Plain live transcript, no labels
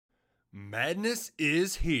Madness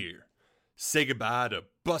is here. Say goodbye to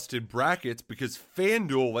busted brackets because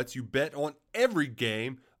FanDuel lets you bet on every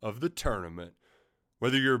game of the tournament.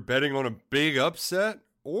 Whether you're betting on a big upset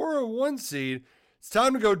or a one seed, it's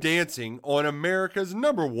time to go dancing on America's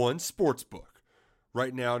 #1 sportsbook.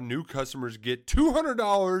 Right now, new customers get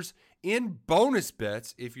 $200 in bonus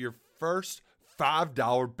bets if your first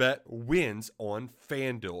 $5 bet wins on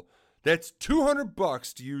FanDuel. That's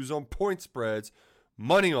 $200 to use on point spreads,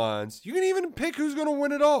 money lines. You can even pick who's going to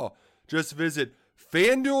win it all. Just visit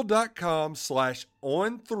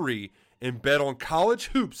FanDuel.com/on3 and bet on college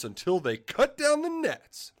hoops until they cut down the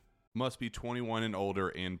nets. Must be 21 and older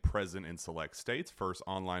and present in select states. First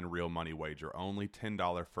online real money wager only.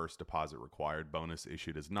 $10 first deposit required. Bonus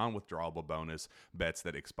issued as non-withdrawable bonus. Bets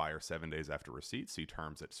that expire 7 days after receipt. See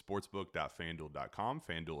terms at sportsbook.fanduel.com.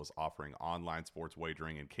 FanDuel is offering online sports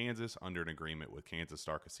wagering in Kansas under an agreement with Kansas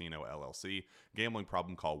Star Casino, LLC. Gambling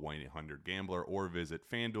problem? Call 1-800-GAMBLER or visit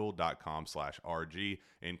fanduel.com/RG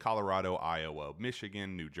in Colorado, Iowa,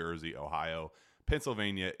 Michigan, New Jersey, Ohio,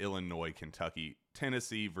 Pennsylvania, Illinois, Kentucky,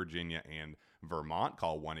 Tennessee, Virginia, and Vermont.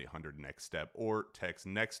 Call 1-800-NEXT-STEP or text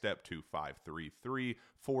NEXT-STEP to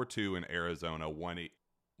 53342 in Arizona,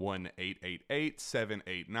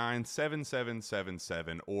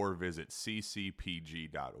 1-888-789-7777 or visit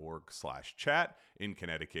ccpg.org/chat. In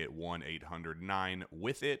Connecticut,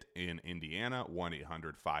 1-800-9-WITH-IT. In Indiana,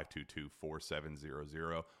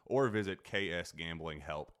 1-800-522-4700 or visit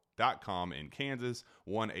ksgamblinghelp.com. In Kansas,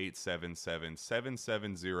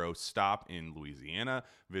 1-877-770-STOP in Louisiana.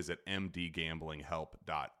 Visit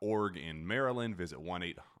mdgamblinghelp.org in Maryland. Visit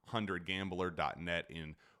 1-800-gambler.net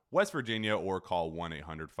in West Virginia or call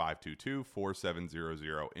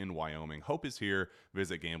 1-800-522-4700 in Wyoming. Hope is here.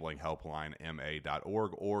 Visit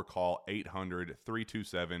gamblinghelplinema.org or call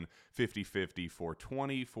 800-327-5050 for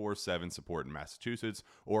 24/7 support in Massachusetts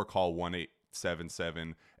or call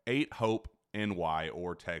 1-877-8-HOPE NY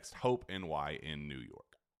or text Hope NY in New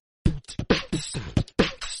York.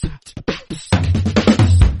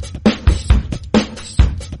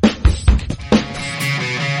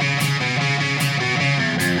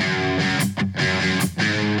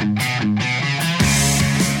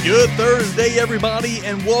 Good Thursday, everybody,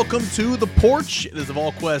 and welcome to The Porch. It is the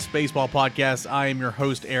VolQuest Baseball Podcast. I am your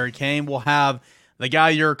host, Eric Kane. We'll have the guy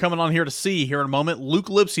you're coming on here to see here in a moment, Luc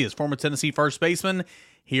Lipcius, former Tennessee first baseman,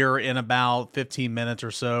 here in about 15 minutes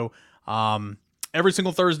or so. Every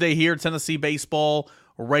single Thursday here, Tennessee baseball,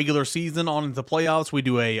 regular season on into the playoffs. We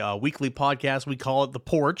do a weekly podcast. We call it The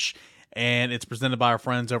Porch, and it's presented by our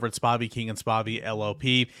friends over at Spivey King and Spivey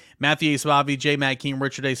LLP. Matthew A. Spivey, J. Matt King,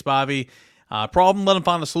 Richard A. Spivey. Problem, let them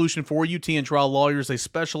find a solution for you. T and Trial Lawyers, they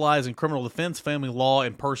specialize in criminal defense, family law,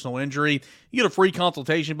 and personal injury. You get a free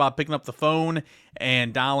consultation by picking up the phone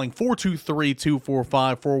and dialing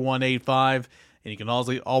 423-245-4185. And you can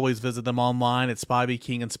always visit them online at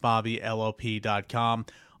SpiveyKingandSpiveyLLP.com.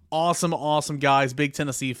 Awesome guys, big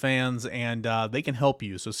Tennessee fans, and they can help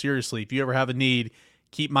you. So seriously, if you ever have a need,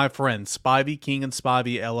 keep my friend Spivey King and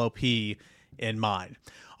Spivey LLP in mind.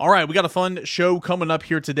 All right, we got a fun show coming up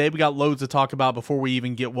here today. We got loads to talk about before we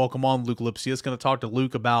even get welcome on Luc Lipcius. Going to talk to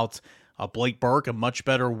Luc about Blake Burke, a much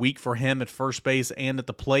better week for him at first base and at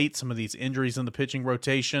the plate. Some of these injuries in the pitching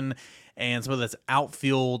rotation and some of this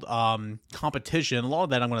outfield competition. A lot of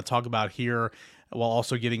that I'm going to talk about here while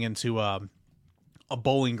also getting into a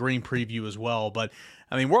Bowling Green preview as well. But,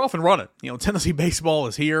 I mean, we're off and running. You know, Tennessee baseball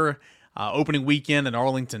is here. Opening weekend in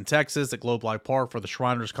Arlington, Texas at Globe Life Park for the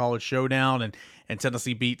Shriners College Showdown. And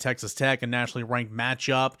Tennessee beat Texas Tech, a nationally ranked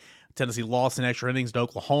matchup. Tennessee lost in extra innings to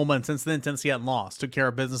Oklahoma, and since then, Tennessee hadn't lost. Took care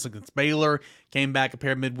of business against Baylor, came back a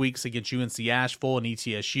pair of midweeks against UNC Asheville and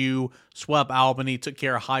ETSU, swept Albany, took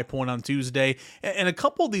care of High Point on Tuesday. And a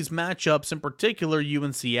couple of these matchups, in particular,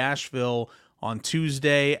 UNC Asheville on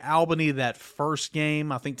Tuesday, Albany, that first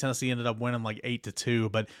game, I think Tennessee ended up winning like 8-2,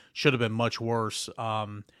 but should have been much worse.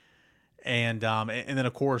 And then,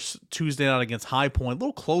 of course, Tuesday night against High Point, a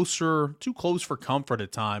little closer, too close for comfort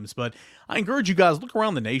at times. But I encourage you guys, look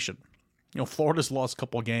around the nation. You know, Florida's lost a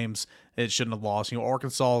couple of games it shouldn't have lost. You know,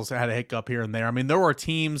 Arkansas's had a hiccup here and there. I mean, there are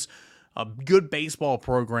teams, good baseball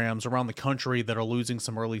programs around the country that are losing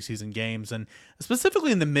some early season games, and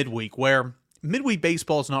specifically in the midweek, where midweek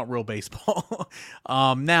baseball is not real baseball.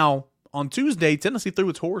 Now, on Tuesday, Tennessee threw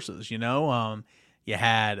its horses, you know. You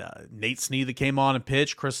had Nate Snead that came on and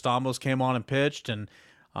pitched. Chris Stamos came on and pitched. And,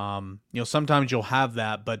 you know, sometimes you'll have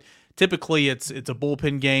that. But typically it's a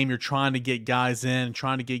bullpen game. You're trying to get guys in,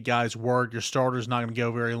 trying to get guys work. Your starter's not going to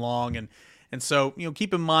go very long. And so, you know,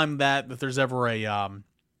 keep in mind that if there's ever a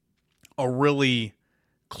really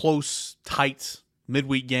close, tight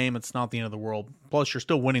midweek game. It's not the end of the world. Plus, you're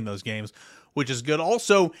still winning those games, which is good.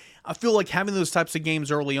 Also, I feel like having those types of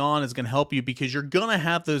games early on is going to help you because you're going to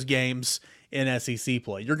have those games in SEC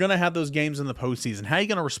play. You're going to have those games in the postseason. How are you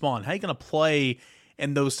going to respond? How are you going to play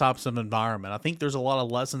in those types of environment? I think there's a lot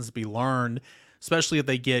of lessons to be learned, especially if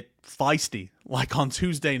they get feisty, like on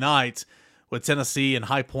Tuesday night with Tennessee and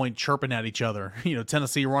High Point chirping at each other.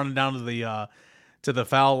 Tennessee running down to the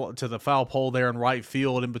foul pole there in right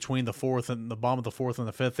field in between the bottom of the fourth and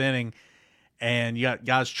the fifth inning. And you got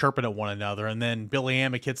guys chirping at one another. And then Billy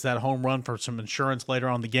Amick hits that home run for some insurance later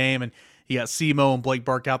on in the game. And you got Simo and Blake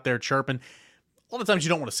Burke out there chirping. A lot of times you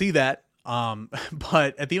don't want to see that.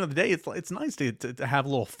 But at the end of the day, it's nice to have a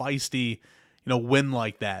little feisty, win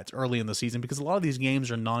like that early in the season because a lot of these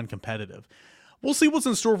games are non-competitive. We'll see what's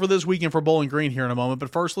in store for this weekend for Bowling Green here in a moment.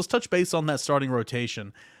 But first, let's touch base on that starting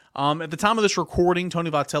rotation. At the time of this recording,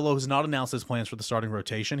 Tony Vitello has not announced his plans for the starting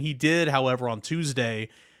rotation. He did, however, on Tuesday,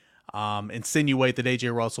 insinuate that A.J.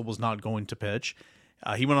 Russell was not going to pitch.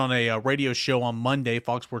 He went on a radio show on Monday,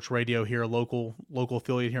 Fox Sports Radio here, local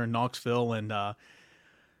affiliate here in Knoxville, and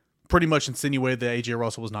pretty much insinuated that A.J.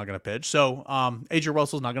 Russell was not going to pitch. So A.J.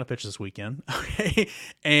 Russell's not going to pitch this weekend. Okay,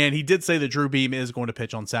 and he did say that Drew Beam is going to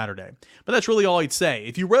pitch on Saturday. But that's really all he'd say.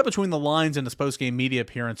 If you read between the lines in his postgame media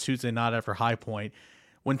appearance Tuesday night after High Point,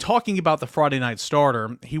 when talking about the Friday night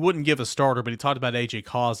starter, he wouldn't give a starter, but he talked about A.J.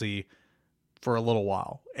 Causey for a little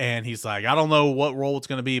while. And he's like, I don't know what role it's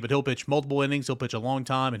going to be, but he'll pitch multiple innings, he'll pitch a long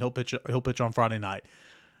time, and he'll pitch on Friday night.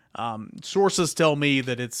 Sources tell me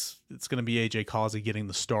that it's going to be A.J. Causey getting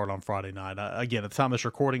the start on Friday night. Again, at the time of this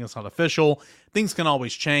recording, it's not official. Things can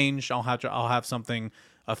always change. I'll have something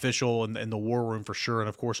official in the war room for sure, and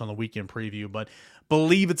of course on the weekend preview. But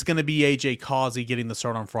believe it's going to be A.J. Causey getting the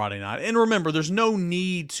start on Friday night. And remember, there's no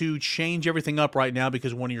need to change everything up right now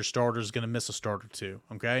because one of your starters is going to miss a start or two.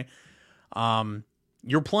 Okay.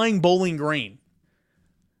 You're playing Bowling Green.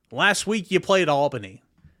 Last week you played Albany.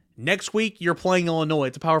 Next week you're playing Illinois.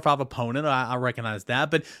 It's a Power 5 opponent. I recognize that.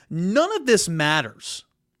 But none of this matters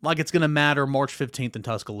like it's going to matter March 15th in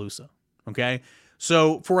Tuscaloosa. Okay?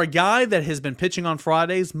 So for a guy that has been pitching on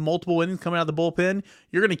Fridays, multiple innings coming out of the bullpen,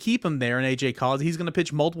 you're going to keep him there in A.J. Causey. He's going to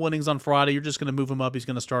pitch multiple innings on Friday. You're just going to move him up. He's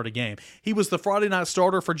going to start a game. He was the Friday night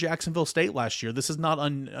starter for Jacksonville State last year. This is not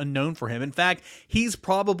unknown for him. In fact, he's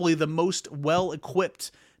probably the most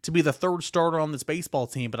well-equipped to be the third starter on this baseball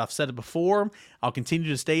team. But I've said it before. I'll continue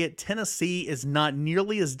to say it. Tennessee is not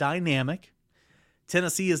nearly as dynamic.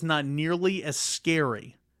 Tennessee is not nearly as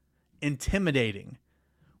scary, intimidating,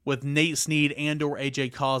 with Nate Snead and or A.J.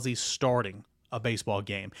 Causey starting a baseball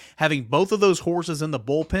game. Having both of those horses in the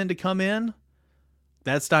bullpen to come in,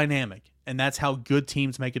 that's dynamic. And that's how good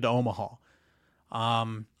teams make it to Omaha.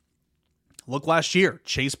 Look last year,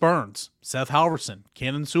 Chase Burns, Seth Halverson,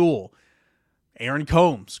 Cannon Sewell, Aaron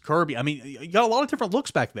Combs, Kirby. I mean, you got a lot of different looks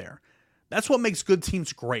back there. That's what makes good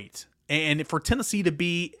teams great. And for Tennessee to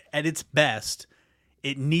be at its best,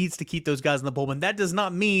 it needs to keep those guys in the bullpen. That does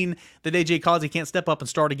not mean that A.J. Causey can't step up and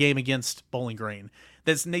start a game against Bowling Green.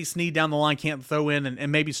 That Nate Snead down the line can't throw in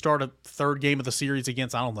and maybe start a third game of the series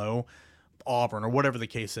against, I don't know, Auburn or whatever the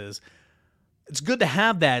case is. It's good to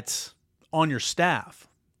have that on your staff.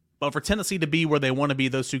 But for Tennessee to be where they want to be,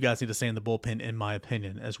 those two guys need to stay in the bullpen, in my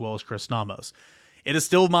opinion, as well as Chris Namos. It is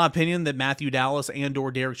still my opinion that Matthew Dallas and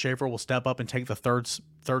or Derek Schaefer will step up and take the third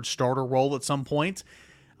starter role at some point.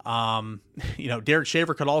 Derek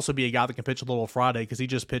Schaefer could also be a guy that can pitch a little Friday because he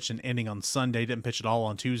just pitched an inning on Sunday, didn't pitch at all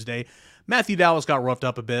on Tuesday. Matthew Dallas got roughed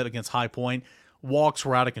up a bit against High Point. Walks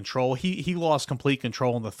were out of control. He lost complete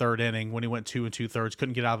control in the third inning when he went 2 2/3,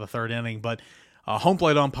 couldn't get out of the third inning, but home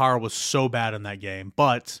plate umpire was so bad in that game.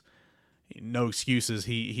 But no excuses.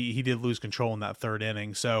 He did lose control in that third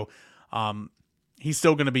inning. So he's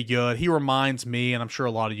still going to be good. He reminds me, and I'm sure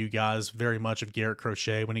a lot of you guys, very much of Garrett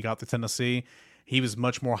Crochet when he got to Tennessee. He was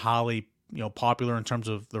much more highly, popular in terms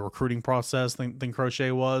of the recruiting process than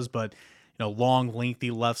Crochet was, but long, lengthy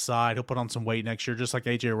left side. He'll put on some weight next year, just like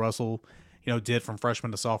A.J. Russell, did from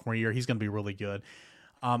freshman to sophomore year. He's going to be really good.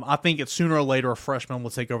 I think it's sooner or later a freshman will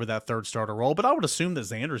take over that third starter role, but I would assume that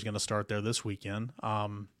Xander's going to start there this weekend.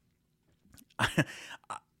 I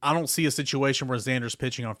don't see a situation where Xander's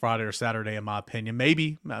pitching on Friday or Saturday, in my opinion.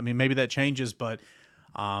 Maybe that changes, but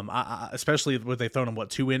especially with they thrown him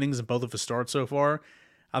 2 innings in both of his starts so far.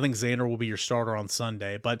 I think Xander will be your starter on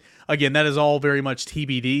Sunday. But again, that is all very much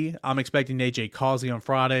TBD. I'm expecting A.J. Causey on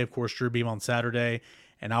Friday, of course, Drew Beam on Saturday,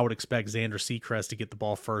 and I would expect Xander Seacrest to get the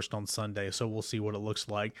ball first on Sunday. So we'll see what it looks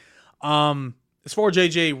like. As far as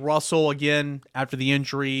A.J. Russell, again, after the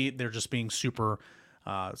injury, they're just being super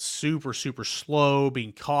slow,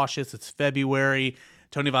 being cautious. It's February.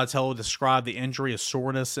 Tony Vitello described the injury as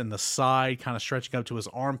soreness in the side, kind of stretching up to his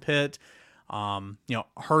armpit.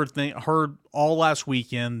 Heard all last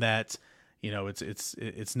weekend that,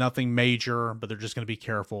 it's nothing major, but they're just going to be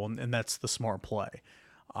careful, and that's the smart play.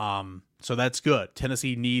 So that's good.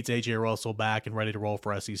 Tennessee needs A.J. Russell back and ready to roll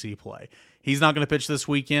for SEC play. He's not going to pitch this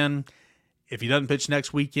weekend. If he doesn't pitch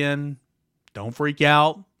next weekend, don't freak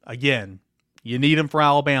out. Again, you need him for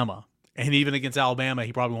Alabama. And even against Alabama,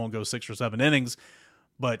 he probably won't go 6 or 7 innings,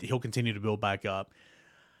 but he'll continue to build back up.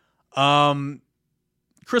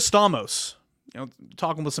 Chris Stamos,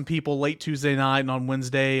 talking with some people late Tuesday night and on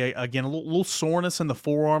Wednesday. Again, a little soreness in the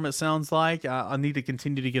forearm, it sounds like. I need to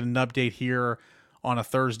continue to get an update here on a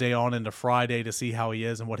Thursday on into Friday to see how he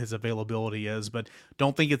is and what his availability is. But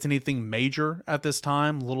don't think it's anything major at this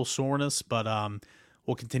time. A little soreness, but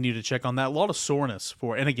we'll continue to check on that. A lot of soreness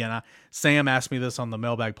and again, Sam asked me this on the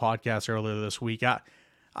Mailbag podcast earlier this week.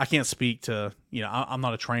 I can't speak to, I'm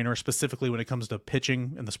not a trainer specifically when it comes to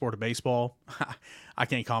pitching in the sport of baseball. I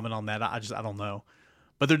can't comment on that. I don't know.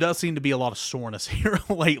 But there does seem to be a lot of soreness here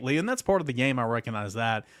lately, and that's part of the game. I recognize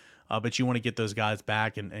that. But you want to get those guys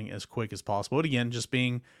back and as quick as possible. But again, just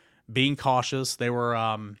being cautious. They were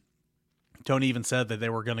Tony even said that they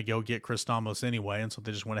were going to go get Chris Stamos anyway, and so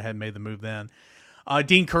they just went ahead and made the move then.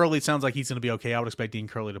 Dean Curley sounds like he's going to be okay. I would expect Dean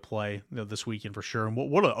Curley to play this weekend for sure. And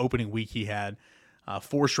what an opening week he had.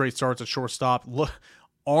 4 straight starts at shortstop. Look,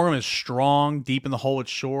 arm is strong, deep in the hole at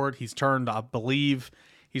short. He's turned, I believe,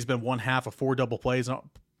 he's been one half of 4 double plays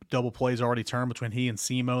already turned between he and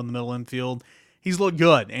Simo in the middle infield. He's looked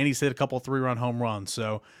good, and he's hit a couple of 3-run home runs.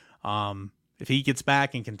 So if he gets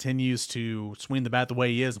back and continues to swing the bat the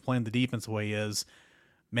way he is and playing the defense the way he is,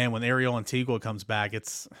 man, when Ariel Antigua comes back,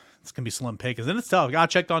 it's going to be slim pickings. And it's tough. I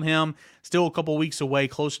checked on him. Still a couple weeks away,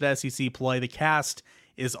 closer to SEC play. The cast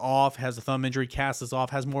is off, has a thumb injury. Cast is off,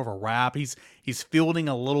 has more of a wrap. He's fielding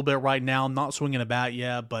a little bit right now, not swinging a bat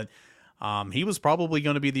yet, but he was probably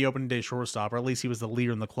going to be the opening day shortstop, or at least he was the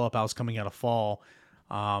leader in the clubhouse coming out of fall.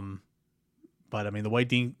 But, I mean, the way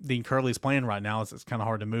Dean Curley's playing right now, it's kind of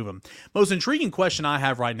hard to move him. Most intriguing question I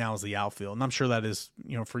have right now is the outfield, and I'm sure that is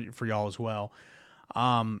for y'all as well.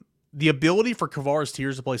 The ability for Kavares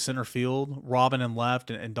Tears to play center field, Robin in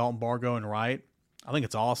left, and Dalton Bargo in right, I think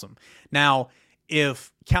it's awesome. Now,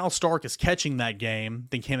 if Cal Stark is catching that game,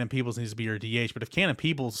 then Cannon Peebles needs to be your DH. But if Cannon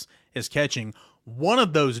Peebles is catching, one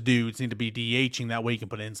of those dudes need to be DHing. That way you can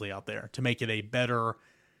put Inslee out there to make it a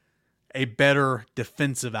better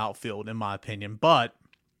defensive outfield, in my opinion. But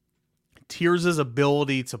Tears'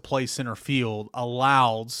 ability to play center field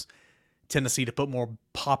allows Tennessee to put more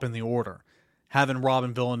pop in the order, having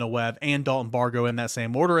Robin Villanueva and Dalton Bargo in that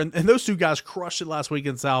same order. And those two guys crushed it last week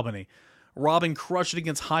against Albany. Robin crushed it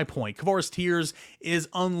against High Point. Kavares Tears is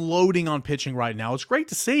unloading on pitching right now. It's great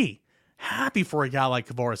to see. Happy for a guy like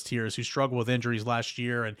Kavares Tears, who struggled with injuries last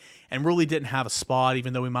year and really didn't have a spot,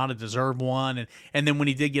 even though he might have deserved one. And then when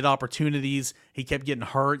he did get opportunities, he kept getting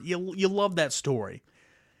hurt. You love that story.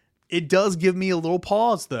 It does give me a little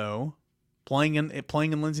pause, though, playing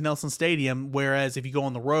in Lindsey Nelson Stadium, whereas if you go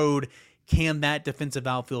on the road, can that defensive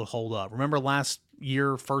outfield hold up? Remember last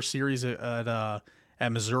year, first series at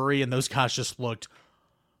Missouri, and those guys just looked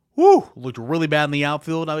really bad in the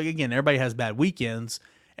outfield. I mean, again, everybody has bad weekends,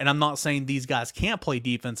 and I'm not saying these guys can't play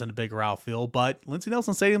defense in a bigger outfield, but Lindsey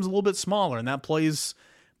Nelson Stadium's a little bit smaller, and that plays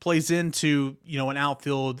into an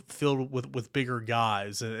outfield filled with bigger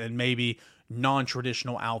guys and maybe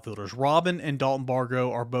non-traditional outfielders. Robin and Dalton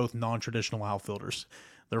Bargo are both non-traditional outfielders.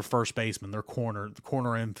 They're first baseman, they're the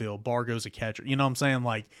corner infield. Bargo's a catcher. You know what I'm saying?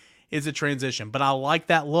 Like, it's a transition, but I like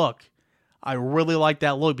that look. I really like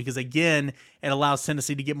that look because, again, it allows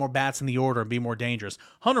Tennessee to get more bats in the order and be more dangerous.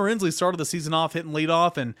 Hunter Inslee started the season off hitting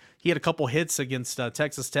leadoff, and he had a couple hits against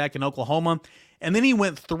Texas Tech and Oklahoma, and then he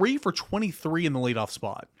went 3 for 23 in the leadoff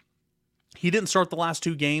spot. He didn't start the last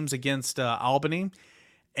 2 games against Albany,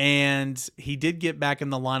 and he did get back in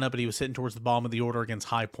the lineup, but he was hitting towards the bottom of the order against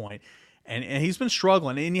High Point. And he's been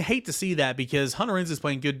struggling, and you hate to see that because Hunter Inslee is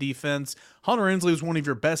playing good defense. Hunter Inslee was one of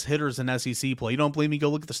your best hitters in SEC play. You don't believe me? Go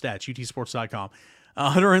look at the stats, utsports.com.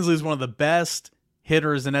 Hunter Inslee is one of the best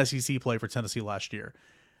hitters in SEC play for Tennessee last year.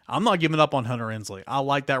 I'm not giving up on Hunter Inslee. I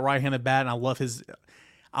like that right-handed bat, and I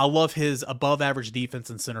love his above-average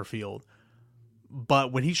defense in center field.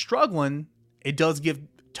 But when he's struggling, it does give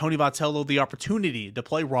Tony Vitello the opportunity to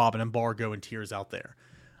play Robin and Bargo and Tears out there.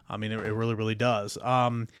 I mean, it really, really does.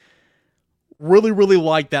 Really, really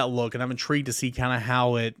like that look, and I'm intrigued to see kind of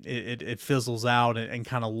how it fizzles out and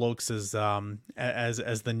kind of looks as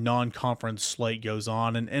the non-conference slate goes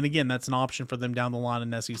on. And again, that's an option for them down the line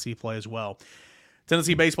in SEC play as well.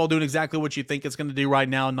 Tennessee baseball doing exactly what you think it's going to do right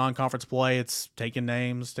now in non-conference play. It's taking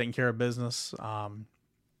names, taking care of business. I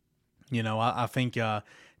think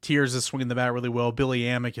Tiers is swinging the bat really well. Billy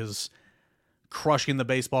Amick is crushing the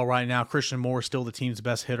baseball right now. Christian Moore is still the team's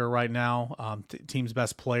best hitter right now, team's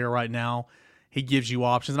best player right now. He gives you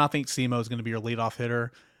options, and I think Simo is going to be your leadoff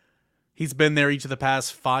hitter. He's been there each of the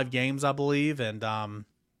past 5 games, I believe, and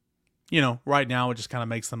right now it just kind of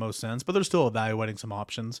makes the most sense, but they're still evaluating some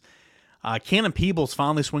options. Cannon Peebles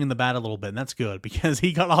finally swinging the bat a little bit, and that's good because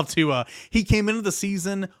he got off to he came into the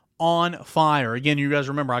season on fire. Again, you guys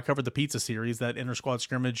remember I covered the pizza series, that inter-squad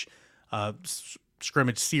scrimmage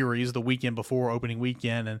series the weekend before opening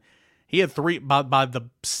weekend, and he had 3 by the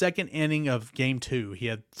second inning of game 2. He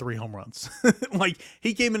had 3 home runs. Like,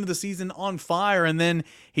 he came into the season on fire, and then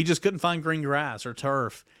he just couldn't find green grass or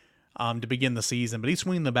turf to begin the season. But he's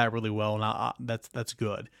swinging the bat really well, and that's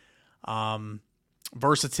good.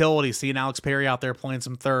 Versatility, seeing Alex Perry out there playing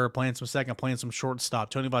some third, playing some second, playing some shortstop.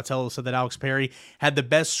 Tony Vitello said that Alex Perry had the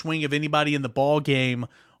best swing of anybody in the ball game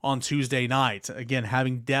on Tuesday night. Again,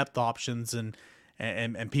 having depth options and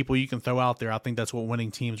people you can throw out there. I think that's what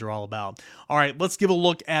winning teams are all about. All right, let's give a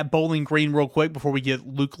look at Bowling Green real quick before we get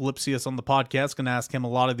Luc Lipcius on the podcast. Going to ask him a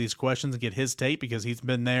lot of these questions and get his take because he's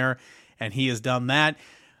been there and he has done that.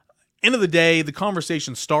 End of the day, the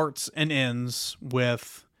conversation starts and ends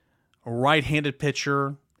with a right-handed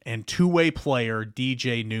pitcher and two-way player,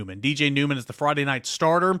 DJ Newman. DJ Newman is the Friday night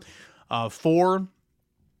starter for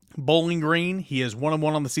Bowling Green. He is 1-1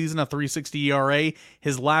 on the season, a 3.60 ERA.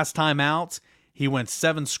 His last time out, he went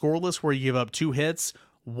 7 scoreless, where he gave up 2 hits,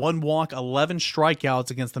 1 walk, 11 strikeouts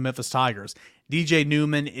against the Memphis Tigers. DJ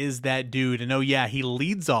Newman is that dude, and he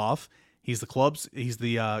leads off. He's the club's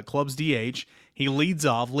DH. He leads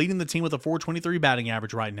off, leading the team with a .423 batting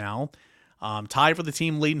average right now. Tied for the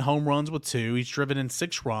team leading home runs with 2. He's driven in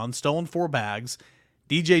 6 runs, stolen 4 bags.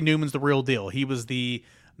 DJ Newman's the real deal. He was the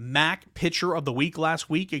MAC pitcher of the week last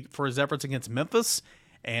week for his efforts against Memphis.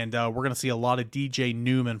 And we're going to see a lot of DJ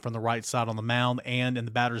Newman from the right side on the mound and in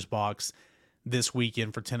the batter's box this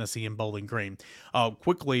weekend for Tennessee and Bowling Green.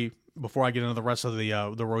 Quickly, before I get into the rest of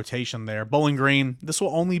the rotation there, Bowling Green, this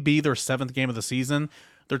will only be their 7th game of the season.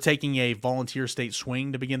 They're taking a volunteer state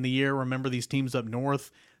swing to begin the year. Remember, these teams up north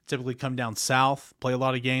typically come down south, play a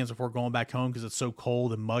lot of games before going back home because it's so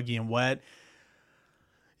cold and muggy and wet.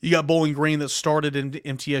 You got Bowling Green that started in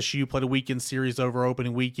MTSU, played a weekend series over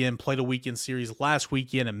opening weekend, played a weekend series last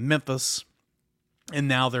weekend in Memphis, and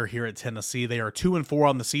now they're here at Tennessee. They are 2-4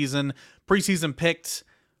 on the season. Preseason picked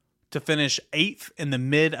to finish 8th in the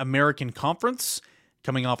Mid-American Conference,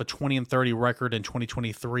 coming off a 20-30 record in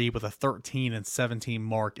 2023 with a 13-17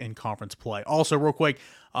 mark in conference play. Also, real quick,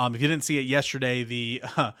 if you didn't see it yesterday, the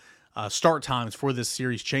start times for this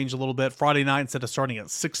series changed a little bit. Friday night, instead of starting at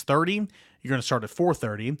 6:30, you're going to start at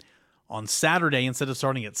 4:30. On Saturday, instead of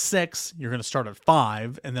starting at 6, you're going to start at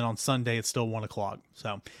 5. And then on Sunday, it's still 1 o'clock.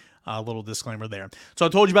 So a little disclaimer there. So I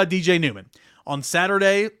told you about DJ Newman. On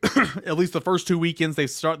Saturday, at least the first 2 weekends, they've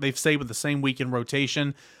stayed with the same weekend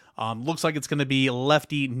rotation. Looks like it's going to be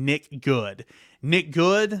lefty Nick Good. Nick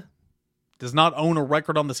Good does not own a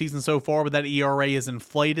record on the season so far, but that ERA is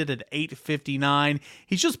inflated at 8.59.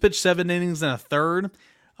 He's just pitched 7 innings and a third.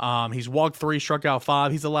 He's walked 3, struck out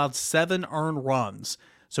 5. He's allowed 7 earned runs,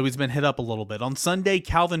 so he's been hit up a little bit. On Sunday,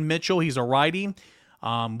 Calvin Mitchell, he's a righty.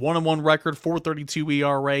 1-1 record, 4.32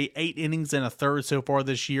 ERA, 8 innings and a third so far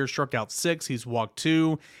this year. Struck out 6. He's walked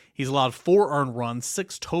 2. He's allowed 4 earned runs,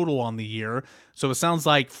 6 total on the year. So it sounds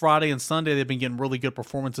like Friday and Sunday they've been getting really good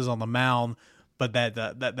performances on the mound, but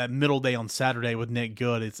that middle day on Saturday with Nick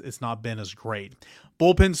Good, it's not been as great.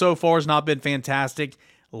 Bullpen so far has not been fantastic.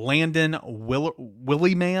 Landon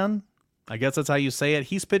Willie-Man, I guess that's how you say it.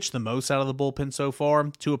 He's pitched the most out of the bullpen so far.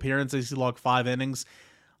 2 appearances, he logged 5 innings.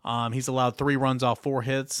 He's allowed 3 runs off 4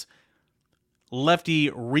 hits. Lefty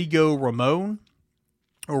Rigo Ramos.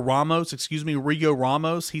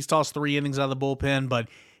 He's tossed 3 innings out of the bullpen, but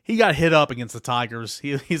he got hit up against the Tigers.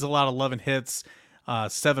 He's allowed 11 hits,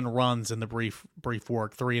 7 runs in the brief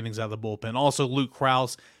work, 3 innings out of the bullpen. Also, Luke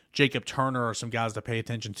Krause, Jacob Turner are some guys to pay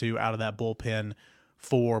attention to out of that bullpen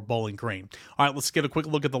for Bowling Green. All right, let's get a quick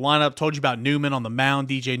look at the lineup. Told you about Newman on the mound.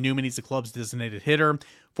 DJ Newman, he's the club's designated hitter.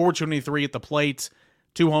 423 at the plate,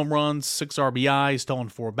 2 home runs, 6 RBIs, stolen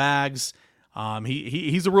 4 bags.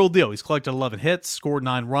 He's a real deal. He's collected 11 hits, scored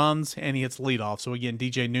 9 runs, and he hits leadoff. So again,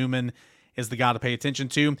 DJ Newman is the guy to pay attention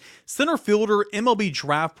to. Center fielder, MLB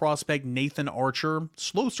draft prospect Nathan Archer.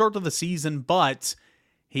 Slow start to the season, but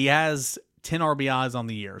he has 10 RBIs on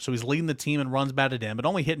the year. So he's leading the team in runs batted in, but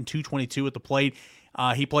only hitting .222 at the plate.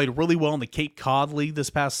 He played really well in the Cape Cod League this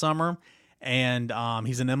past summer, and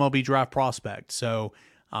he's an MLB draft prospect. So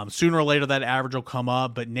sooner or later that average will come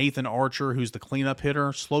up. But Nathan Archer, who's the cleanup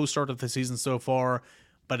hitter, slow start of the season so far,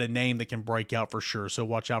 but a name that can break out for sure. So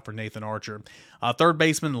watch out for Nathan Archer. Third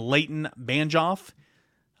baseman Leighton Banjoff,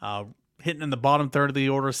 hitting in the bottom third of the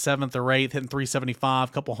order, 7th or 8th, hitting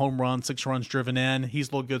 375, couple home runs, 6 runs driven in.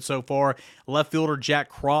 He's looked good so far. Left fielder Jack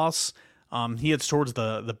Cross, he heads towards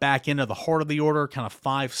the back end of the heart of the order, kind of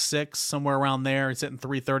 5'6", somewhere around there. He's hitting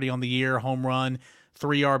 330 on the year, home run,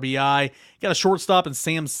 3 RBI. Got a shortstop in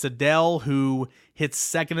Sam Siddell, who hits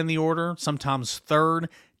second in the order, sometimes third.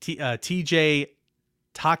 TJ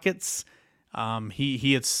Tockets, he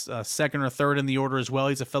hits second or third in the order as well.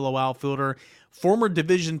 He's a fellow outfielder. Former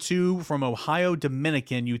Division II from Ohio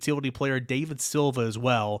Dominican utility player David Silva as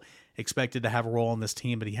well, expected to have a role on this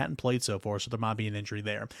team, but he hadn't played so far, so there might be an injury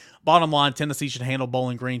there. Bottom line, Tennessee should handle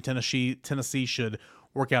Bowling Green. Tennessee should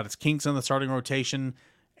work out its kinks in the starting rotation,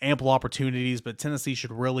 ample opportunities, but Tennessee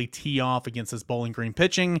should really tee off against this Bowling Green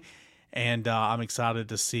pitching, and I'm excited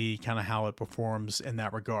to see kind of how it performs in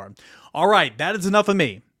that regard. All right, that is enough of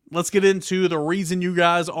me. Let's get into the reason you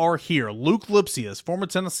guys are here. Luc Lipcius, former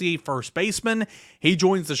Tennessee first baseman. He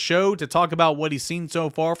joins the show to talk about what he's seen so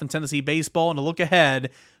far from Tennessee baseball and to look ahead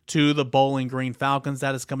to the Bowling Green Falcons.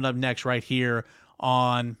 That is coming up next right here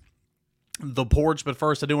on the Porch. But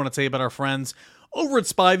first, I do want to tell you about our friends over at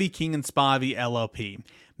Spivey, King and Spivey, LLP.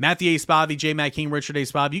 Matthew A. Spivey, J. Matt King, Richard A.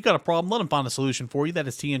 Spivey. You got a problem, let them find a solution for you. That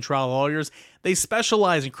is T and Trial Lawyers. They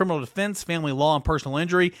specialize in criminal defense, family law, and personal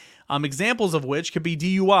injury. Examples of which could be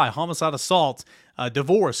DUI, homicide, assault,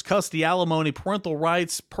 divorce, custody, alimony, parental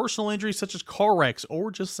rights, personal injuries such as car wrecks, or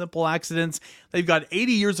just simple accidents. They've got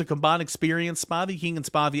 80 years of combined experience. Spivey, King and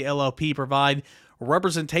Spivey, LLP provide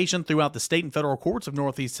representation throughout the state and federal courts of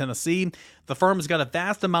Northeast Tennessee. The firm has got a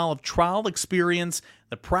vast amount of trial experience.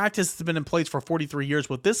 The practice has been in place for 43 years.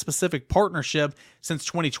 With this specific partnership since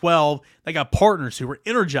 2012, they got partners who are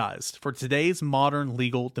energized for today's modern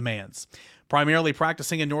legal demands. Primarily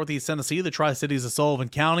practicing in Northeast Tennessee, the Tri-Cities of Sullivan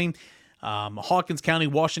County, Hawkins County,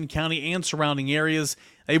 Washington County, and surrounding areas.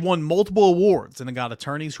 They've won multiple awards and have got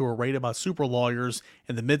attorneys who are rated by super lawyers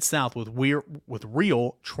in the Mid-South with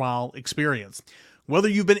real trial experience. Whether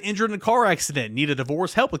you've been injured in a car accident, need a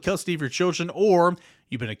divorce, help with custody of your children, or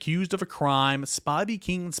you've been accused of a crime, Spivey,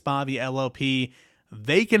 King and Spivey, LLP,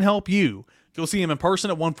 they can help you. Go see him in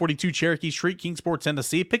person at 142 Cherokee Street, Kingsport,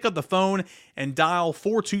 Tennessee. Pick up the phone and dial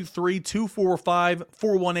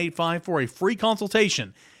 423-245-4185 for a free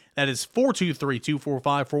consultation. That is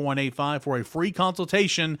 423-245-4185 for a free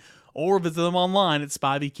consultation, or visit them online at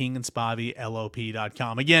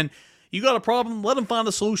SpiveyKingandSpiveyLLP.com. Again, you got a problem, let them find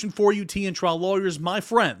a solution for you. T and Trial Lawyers, my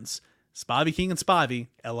friends, Spivey, King and Spivey,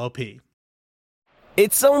 LLP.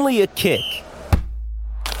 It's only a kick,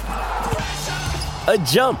 a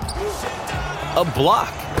jump, a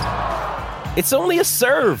block. It's only a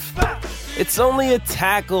serve. It's only a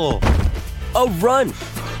tackle, a run.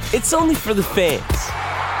 It's only for the fans.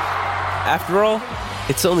 After all,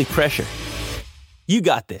 it's only pressure. You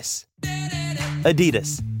got this.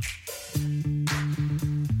 Adidas.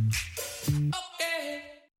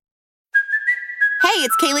 Hey,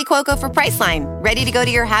 it's Kaylee Cuoco for Priceline. Ready to go to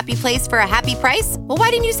your happy place for a happy price? Well, why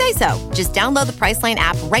didn't you say so? Just download the Priceline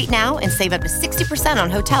app right now and save up to 60% on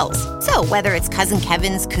hotels. So whether it's Cousin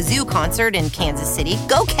Kevin's Kazoo Concert in Kansas City,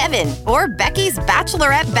 go Kevin, or Becky's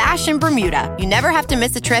Bachelorette Bash in Bermuda, you never have to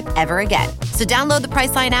miss a trip ever again. So download the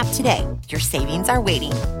Priceline app today. Your savings are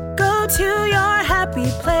waiting. Go to your happy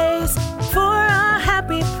place for a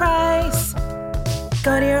happy price.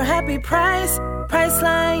 Go to your happy price,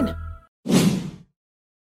 Priceline.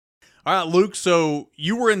 All right, Luke, so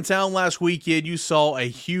you were in town last weekend. You saw a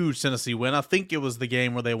huge Tennessee win. I think it was the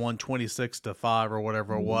game where they won 26-5 or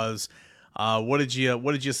whatever it was. What did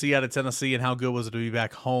you see out of Tennessee, and how good was it to be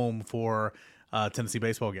back home for a Tennessee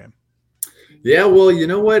baseball game? Yeah, well, you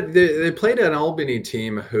know what? They played an Albany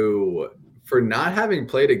team who, for not having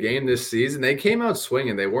played a game this season, they came out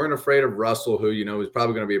swinging. They weren't afraid of Russell, who, is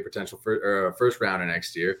probably going to be a potential first rounder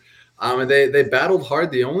next year. And they battled hard.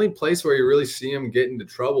 The only place where you really see them get into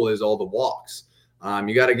trouble is all the walks.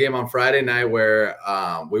 You got a game on Friday night where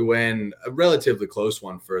we win a relatively close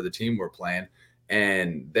one for the team we're playing,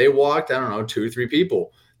 and they walked, 2 or 3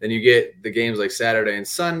 people. Then you get the games like Saturday and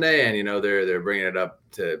Sunday, and they're bringing it up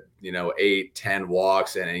to 8, 10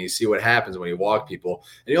 walks, and you see what happens when you walk people,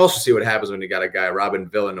 and you also see what happens when you got a guy Robin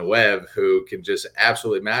Villanueva who can just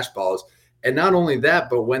absolutely mash balls. And not only that,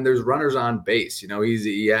 but when there's runners on base, he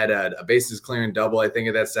had a bases clearing double, I think,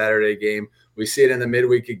 at that Saturday game. We see it in the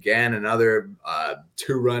midweek again, another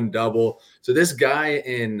 2-run double. So this guy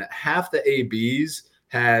in half the ABs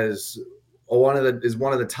has one of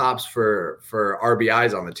the tops for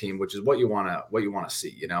RBIs on the team, which is what you want to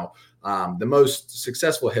see. The most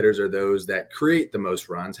successful hitters are those that create the most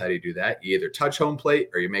runs. How do you do that? You either touch home plate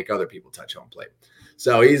or you make other people touch home plate.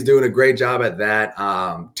 So he's doing a great job at that.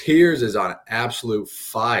 Tiers is on absolute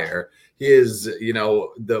fire. He is,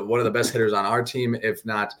 one of the best hitters on our team, if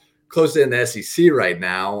not close to in the SEC right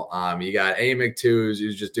now. You got Amick too,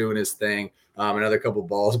 who's just doing his thing. Another couple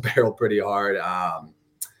balls barreled pretty hard. I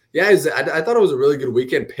thought it was a really good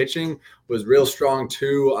weekend. Pitching was real strong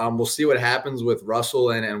too. We'll see what happens with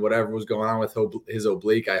Russell and whatever was going on with his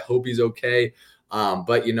oblique. I hope he's okay.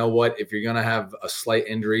 But you know what? If you're going to have a slight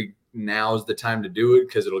injury, now's the time to do it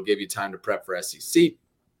because it'll give you time to prep for SEC.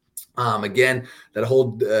 Again, that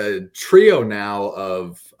whole trio now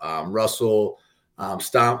of Russell,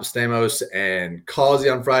 Stamos, and Causey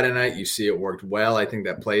on Friday night, you see it worked well. I think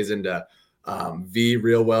that plays into V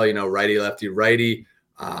real well, righty, lefty, righty,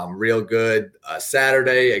 real good.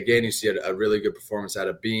 Saturday, again, you see a really good performance out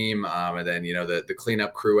of Beam. And then, the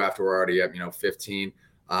cleanup crew after we're already up, 15.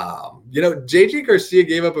 JJ Garcia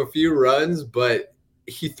gave up a few runs, but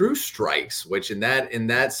he threw strikes, which in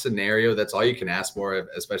that scenario, that's all you can ask for,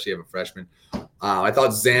 especially of a freshman. I thought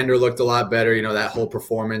Xander looked a lot better, that whole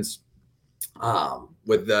performance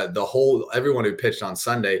with the whole everyone who pitched on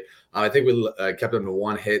Sunday. I think we kept them to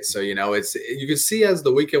one hit. So, you can see as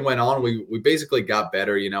the weekend went on, we basically got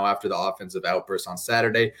better, after the offensive outburst on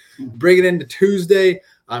Saturday. Bring it into Tuesday.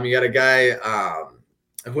 You got a guy,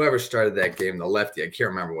 whoever started that game, the lefty, I can't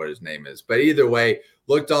remember what his name is. But either way,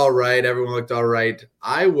 looked all right. Everyone looked all right.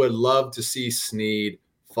 I would love to see Snead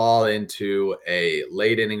fall into a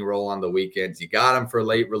late inning role on the weekends. You got him for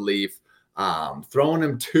late relief. Throwing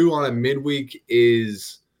him 2 on a midweek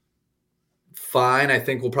is fine. I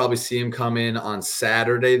think we'll probably see him come in on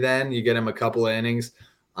Saturday. Then you get him a couple of innings.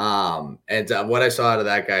 And what I saw out of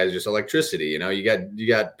that guy is just electricity. You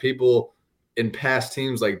got people in past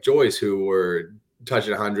teams like Joyce who were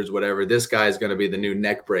touching hundreds, whatever. This guy is going to be the new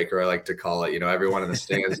neck breaker, I like to call it. Everyone in the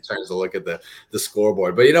stands turns to look at the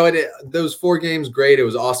scoreboard. But those 4 games, great. It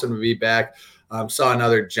was awesome to be back. Saw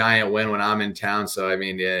another giant win when I'm in town. So,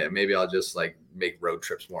 maybe I'll just make road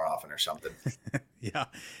trips more often or something. Yeah,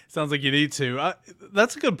 sounds like you need to.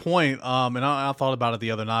 That's a good point. And I thought about it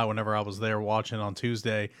the other night whenever I was there watching on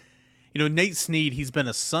Tuesday. Nate Snead, he's been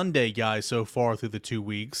a Sunday guy so far through the 2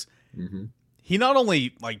 weeks. Mm-hmm. He not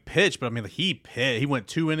only pitched, but he pitched. He went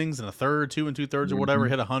 2 innings and a third, 2 2/3 or whatever,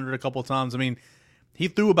 hit 100 a couple of times. He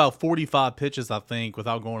threw about 45 pitches, I think,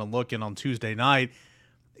 without going and looking on Tuesday night.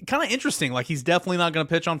 Kind of interesting. He's definitely not going to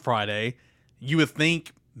pitch on Friday. You would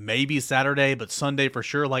think maybe Saturday, but Sunday for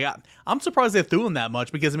sure. I'm surprised they threw him that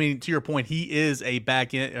much because, to your point, he is a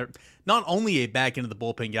back end, not only a back end of the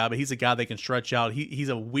bullpen guy, but he's a guy that can stretch out. He's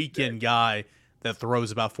a weekend guy that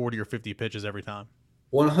throws about 40 or 50 pitches every time.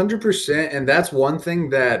 100%. And that's one thing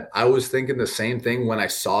that I was thinking the same thing when I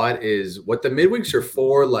saw it is what the midweeks are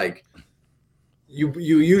for. You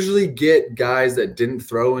usually get guys that didn't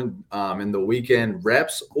throw in the weekend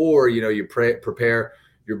reps, or, you prepare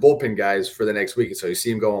your bullpen guys for the next week. So you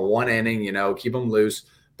see them going 1 inning, keep them loose,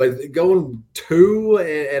 but going 2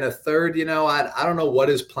 and a third, I don't know what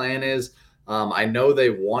his plan is. I know they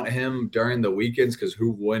want him during the weekends because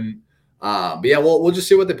who wouldn't? But yeah, we'll just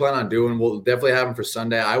see what they plan on doing. We'll definitely have him for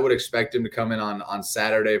Sunday. I would expect him to come in on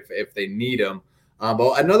Saturday if they need him.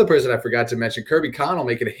 But another person I forgot to mention, Kirby Connell,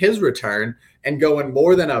 making his return and going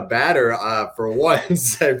more than a batter for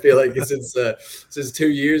once. I feel like since 2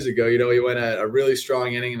 years ago, he went a really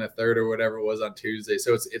strong inning in the third or whatever it was on Tuesday.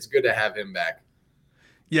 So it's good to have him back.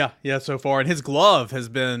 Yeah, so far. And his glove has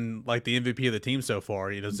been the MVP of the team so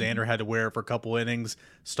far. Xander had to wear it for a couple innings.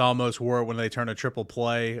 Stamos wore it when they turned a triple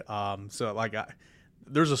play.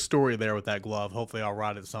 There's a story there with that glove. Hopefully I'll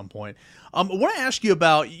ride it at some point. I want to ask you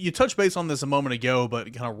about, you touched base on this a moment ago,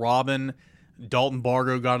 but kind of Robin, Dalton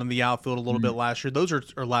Bargo got in the outfield a little bit last year.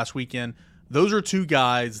 Or last weekend. Those are 2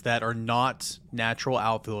 guys that are not natural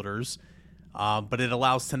outfielders, but it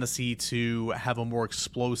allows Tennessee to have a more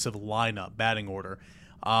explosive lineup, batting order.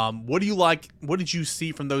 What do you like? What did you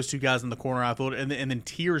see from those 2 guys in the corner outfield? And then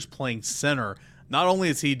Tiers playing center. Not only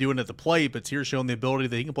is he doing it at the plate, but Tiers showing the ability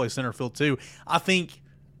that he can play center field too. I think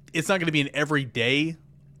it's not going to be an everyday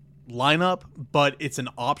lineup, but it's an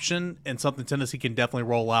option and something Tennessee can definitely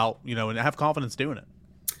roll out, and have confidence doing it.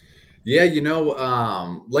 Yeah,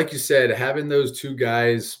 like you said, having those 2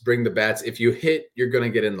 guys bring the bats. If you hit, you're going to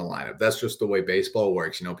get in the lineup. That's just the way baseball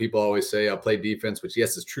works. People always say, I'll play defense, which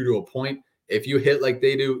yes, is true to a point. If you hit like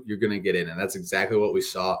they do, you're going to get in. And that's exactly what we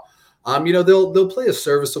saw. They'll play a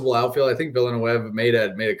serviceable outfield. I think Villanueva made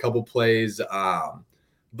a couple plays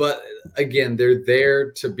But again, they're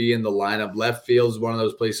there to be in the lineup. Left field is one of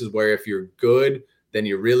those places where if you're good, then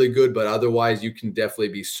you're really good. But otherwise, you can definitely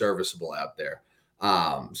be serviceable out there.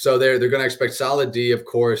 So they're going to expect solid D, of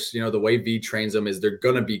course. The way V trains them is they're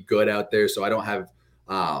going to be good out there. So I don't have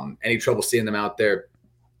any trouble seeing them out there.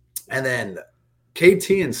 And then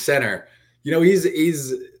KT in center,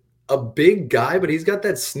 he's a big guy, but he's got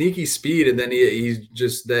that sneaky speed. And then he's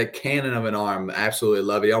just that cannon of an arm. Absolutely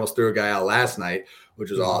love it. He almost threw a guy out last night,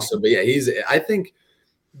 which was awesome. But yeah, I think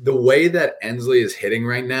the way that Ensley is hitting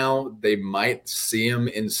right now, they might see him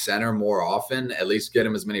in center more often, at least get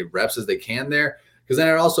him as many reps as they can there. Because then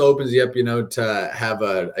it also opens you up, to have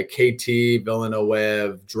a KT,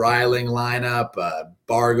 Villanueva, Dreiling lineup,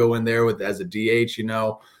 Bargo in there as a DH,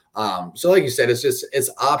 So like you said, it's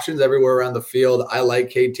options everywhere around the field. I like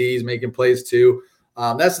KT's making plays too.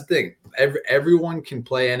 That's the thing. Everyone can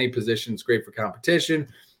play any position. It's great for competition.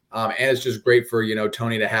 And it's just great for,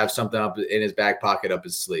 Tony to have something up in his back pocket, up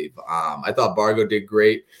his sleeve. I thought Bargo did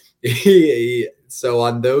great. So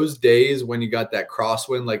on those days when you got that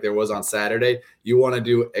crosswind like there was on Saturday, you want to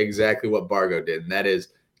do exactly what Bargo did, and that is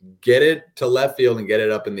get it to left field and get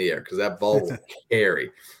it up in the air because that ball will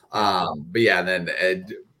carry. But yeah, then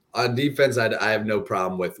on defense, I have no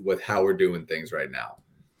problem with how we're doing things right now.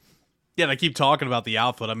 Yeah, and I keep talking about the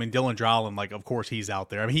outfield. I mean, Dylan Dreiling, of course he's out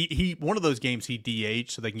there. I mean, he one of those games he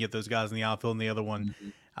DH so they can get those guys in the outfield, and the other one,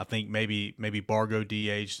 I think maybe Bargo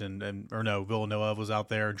DH'd or no, Villanueva was out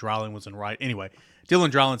there and Dreiling was in right. Anyway,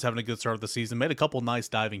 Dylan Dreiling's having a good start of the season. Made a couple nice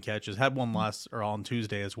diving catches. Had one on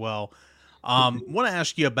Tuesday as well. Want to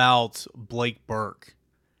ask you about Blake Burke.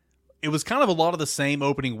 It was kind of a lot of the same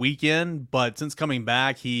opening weekend, but since coming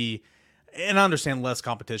back, and I understand less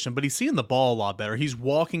competition, but he's seeing the ball a lot better. He's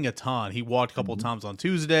walking a ton. He walked a couple of times on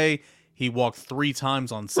Tuesday. He walked 3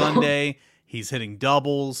 times on Sunday. He's hitting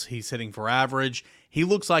doubles. He's hitting for average. He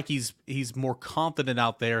looks like he's more confident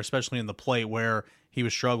out there, especially in the plate where he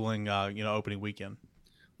was struggling, opening weekend.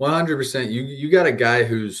 100%. You got a guy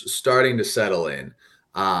who's starting to settle in.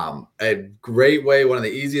 A great way, one of the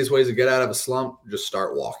easiest ways to get out of a slump, just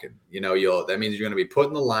start walking. That means you're going to be put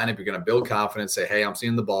in the lineup. You're going to build confidence, say, hey, I'm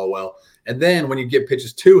seeing the ball well. And then when you get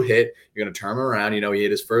pitches to hit, you're going to turn him around. He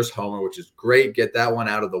hit his first homer, which is great. Get that one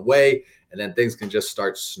out of the way. And then things can just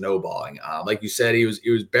start snowballing. Like you said, he was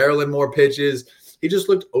barreling more pitches. He just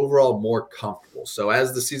looked overall more comfortable. So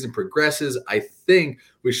as the season progresses, I think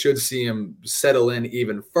we should see him settle in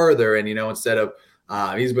even further. And, instead of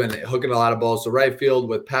he's been hooking a lot of balls to right field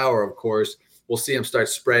with power, of course, we'll see him start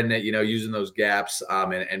spreading it, using those gaps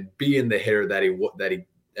and being the hitter that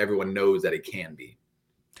everyone knows that he can be.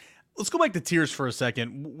 Let's go back to Tiers for a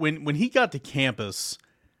second. When he got to campus,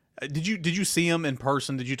 did you see him in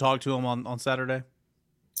person? Did you talk to him on Saturday?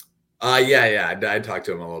 Yeah. I talked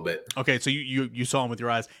to him a little bit. Okay, so you saw him with your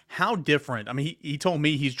eyes. How different? I mean, he told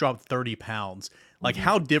me he's dropped 30 pounds.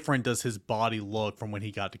 How different does his body look from when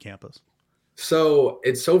he got to campus? So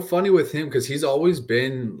it's so funny with him because he's always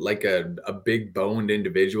been like a big boned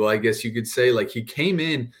individual, I guess you could say. Like he came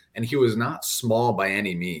in and he was not small by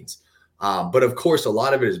any means. But of course, a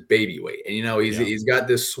lot of it is baby weight. And, he's got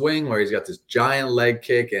this swing where he's got this giant leg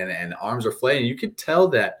kick and arms are flaying. You could tell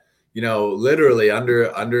that, literally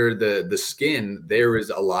under the skin, there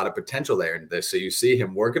is a lot of potential there. And so you see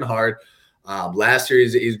him working hard. Last year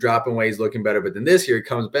he's dropping weight, he's looking better, but then this year he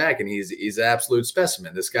comes back and he's an absolute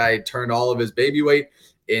specimen. This guy turned all of his baby weight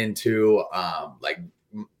into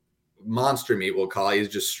monster meat, we'll call it. He's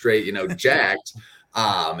just straight, jacked.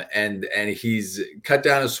 And he's cut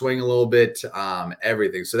down his swing a little bit,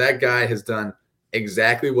 everything. So that guy has done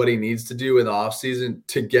exactly what he needs to do in the off season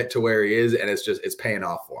to get to where he is, and it's paying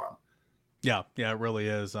off for him. Yeah, it really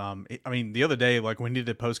is. I mean, the other day, when he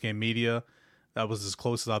did post-game media, that was as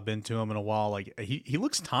close as I've been to him in a while. Like he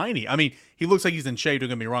looks tiny. I mean, he looks like he's in shape. Don't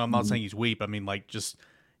get me wrong. I'm not saying he's weak. I mean,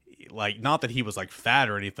 not that he was fat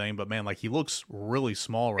or anything, but man, he looks really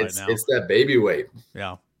small now. It's that baby weight.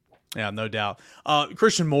 Yeah, no doubt.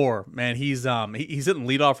 Christian Moore, man, he's hitting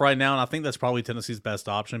leadoff right now, and I think that's probably Tennessee's best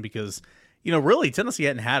option because really Tennessee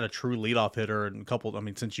hadn't had a true leadoff hitter in a couple. I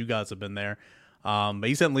mean, since you guys have been there, but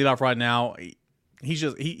he's hitting leadoff right now.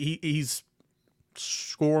 He's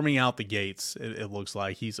swarming out the gates. It looks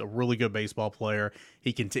like he's a really good baseball player.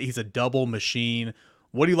 He's a double machine.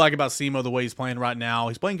 What do you like about Simo, the way he's playing right now?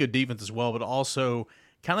 He's playing good defense as well, but also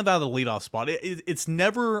kind of out of the leadoff spot. It's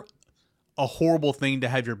never a horrible thing to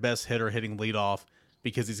have your best hitter hitting leadoff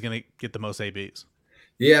because he's going to get the most ABs.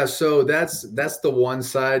 Yeah, so that's the one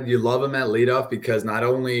side. You love him at leadoff because not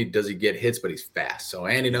only does he get hits, but he's fast. So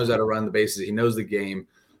Andy knows how to run the bases. He knows the game.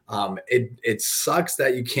 It sucks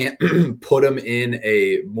that you can't put him in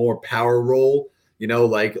a more power role,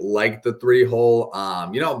 like the 3-hole.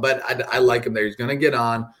 But I like him there. He's going to get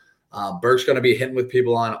on. Burke's going to be hitting with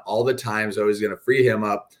people on all the time, so he's going to free him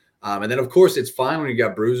up. And then, of course, it's fine when you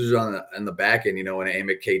got bruisers on the back end, and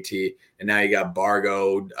Amick KT, and now you got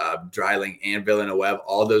Bargo, Dreiling, and Villeneuve,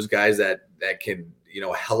 all those guys that can,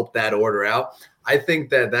 help that order out. I think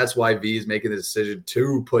that's why V is making the decision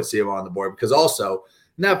to put CMO on the board, because also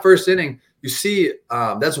in that first inning, you see,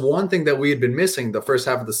 that's one thing that we had been missing the first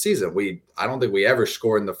half of the season. I don't think we ever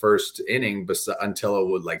scored in the first inning until it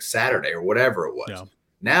was like Saturday or whatever it was. Yeah.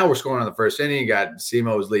 Now we're scoring on the first inning. You got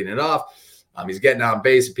CMO is leading it off. He's getting on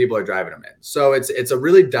base and people are driving him in. So it's a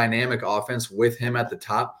really dynamic offense with him at the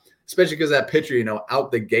top, especially because that pitcher,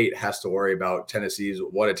 out the gate has to worry about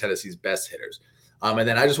one of Tennessee's best hitters. And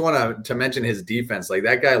then I just want to mention his defense. Like,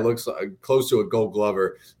 that guy looks close to a Gold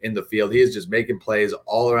Glover in the field. He is just making plays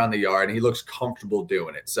all around the yard, and he looks comfortable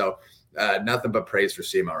doing it. So nothing but praise for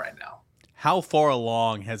CMO right now. How far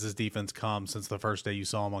along has his defense come since the first day you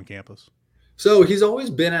saw him on campus? So he's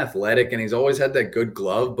always been athletic, and he's always had that good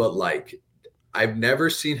glove, but I've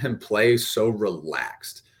never seen him play so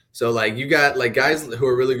relaxed. So you got guys who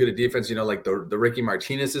are really good at defense, like the Ricky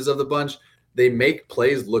Martinez's of the bunch. They make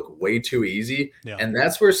plays look way too easy, and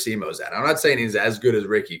that's where CMO's at. I'm not saying he's as good as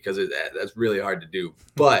Ricky, because that's really hard to do.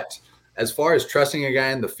 But as far as trusting a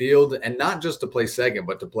guy in the field, and not just to play second,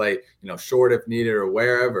 but to play short if needed or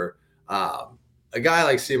wherever, a guy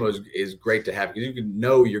like CMO is great to have, because you can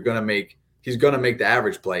know he's going to make the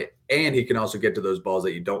average play, and he can also get to those balls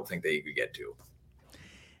that you don't think that he could get to.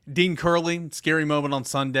 Dean Curley, scary moment on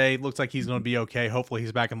Sunday. Looks like he's going to be okay. Hopefully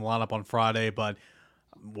he's back in the lineup on Friday, but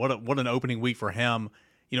what an opening week for him.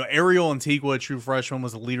 Ariel Antigua, a true freshman,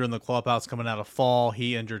 was the leader in the clubhouse coming out of fall.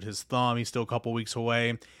 He injured his thumb. He's still a couple weeks away.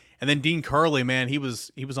 And then Dean Curley, man, he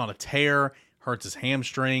was on a tear, hurts his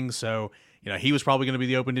hamstring. So, he was probably going to be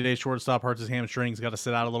the opening day shortstop, hurts his hamstrings, got to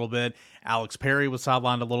sit out a little bit. Alex Perry was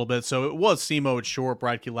sidelined a little bit. So it was CMO at short,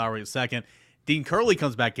 Brad Lowry at second. Dean Curley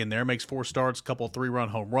comes back in there, makes 4 starts, a couple of 3-run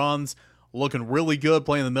home runs, looking really good,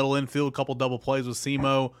 playing the middle infield, a couple double plays with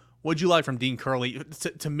CMO. What'd you like from Dean Curley?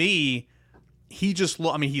 To me, he just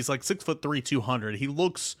he's like 6'3", 200. He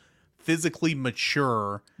looks physically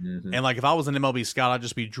mature. Mm-hmm. And if I was an MLB scout, I'd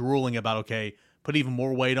just be drooling about, okay, put even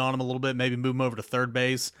more weight on him a little bit, maybe move him over to third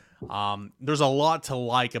base. There's a lot to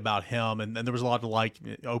like about him, and there was a lot to like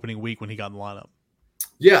opening week when he got in the lineup.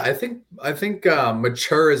 Yeah, I think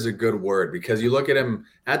mature is a good word, because you look at him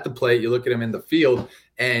at the plate, you look at him in the field,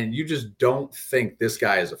 and you just don't think this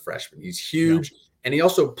guy is a freshman. He's huge. Yeah. And he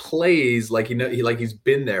also plays like he's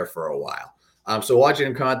been there for a while. So watching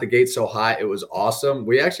him come out the gate so hot, it was awesome.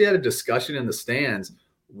 We actually had a discussion in the stands.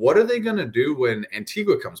 What are they going to do when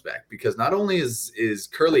Antigua comes back? Because not only is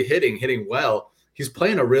Curley hitting well, he's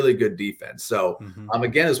playing a really good defense. So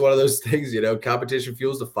again, it's one of those things, competition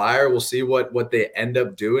fuels the fire. We'll see what they end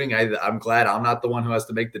up doing. I'm glad I'm not the one who has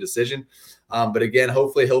to make the decision. But again,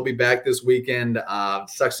 hopefully he'll be back this weekend.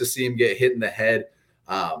 Sucks to see him get hit in the head.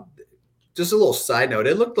 Just a little side note,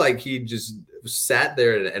 it looked like he just sat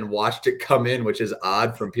there and watched it come in, which is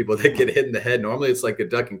odd from people that get hit in the head. Normally it's like a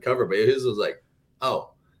duck and cover, but his was like,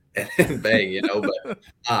 oh, and then bang, but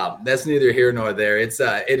that's neither here nor there. It's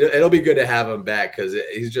it'll be good to have him back, because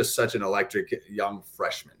he's just such an electric young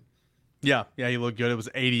freshman. Yeah, he looked good. It was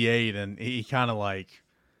 88, and he kind of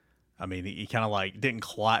didn't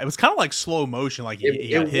collide. It was kind of like slow motion, like he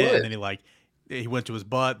got hit, and then he went to his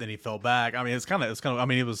butt, then he fell back.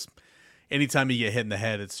 It was. Anytime you get hit in the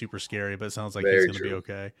head, it's super scary, but it sounds like he's going to be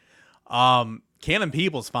okay. Cannon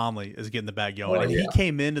Peoples finally is getting the bat going. He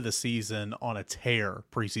came into the season on a tear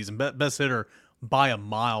preseason, best hitter by a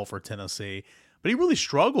mile for Tennessee, but he really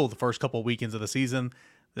struggled the first couple of weekends of the season.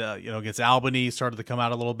 Against Albany, started to come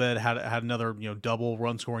out a little bit, had another double,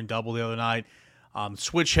 run scoring double the other night.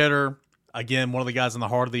 Switch hitter, again, one of the guys in the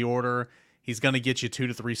heart of the order. He's going to get you 2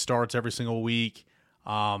 to 3 starts every single week.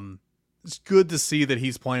 It's good to see that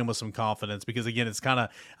he's playing with some confidence, because, again, it's kind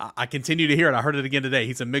of – I continue to hear it. I heard it again today.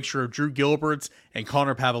 He's a mixture of Drew Gilbert's and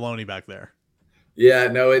Connor Pavoloni back there. Yeah,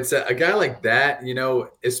 no, it's a guy like that,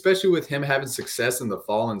 especially with him having success in the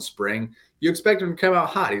fall and spring, you expect him to come out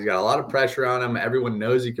hot. He's got a lot of pressure on him. Everyone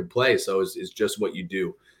knows he can play, so it's just what you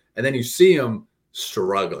do. And then you see him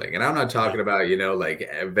struggling. And I'm not talking about,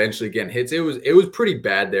 eventually getting hits. It was pretty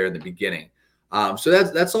bad there in the beginning. So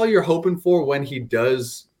that's all you're hoping for when he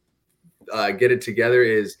does – get it together,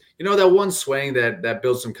 is that one swing that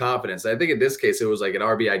builds some confidence. I think in this case it was like an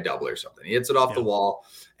RBI double or something. He hits it off the wall,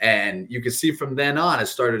 and you can see from then on it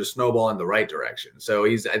started to snowball in the right direction. So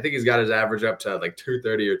I think he's got his average up to like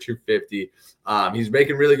 230 or 250. He's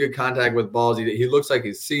making really good contact with balls. He looks like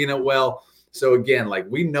he's seeing it well. So again, like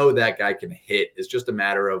we know that guy can hit. It's just a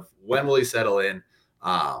matter of when will he settle in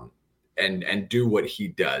and do what he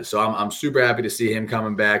does. So I'm super happy to see him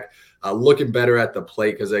coming back, looking better at the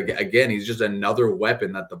plate because again, he's just another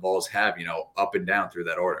weapon that the Vols have, up and down through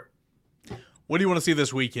that order. What do you want to see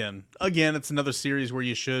this weekend? Again, it's another series where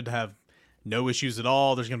you should have no issues at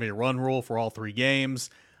all. There's going to be a run rule for all 3 games.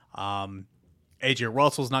 AJ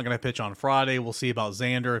Russell's not going to pitch on Friday. We'll see about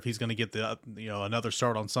Xander if he's going to get the another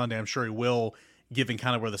start on Sunday. I'm sure he will, given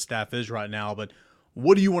kind of where the staff is right now. But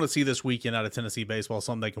what do you want to see this weekend out of Tennessee baseball?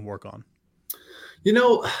 Something they can work on.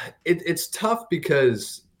 It's tough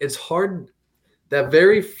because it's hard. That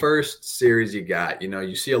very first series you got,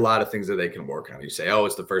 you see a lot of things that they can work on. You say, oh,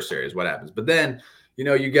 it's the first series. What happens? But then,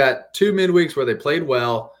 you got 2 midweeks where they played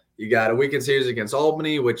well. You got a weekend series against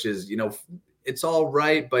Albany, which is, it's all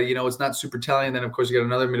right, but, it's not super telling. And then, of course, you got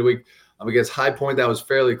another midweek against High Point that was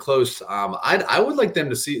fairly close. I would like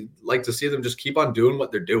to see them just keep on doing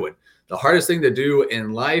what they're doing. The hardest thing to do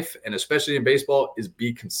in life, and especially in baseball, is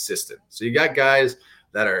be consistent. So you got guys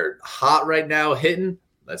that are hot right now hitting.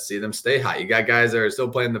 Let's see them stay hot. You got guys that are still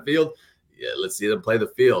playing the field. Yeah, let's see them play the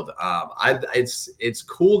field. It's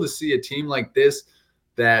cool to see a team like this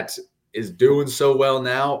that is doing so well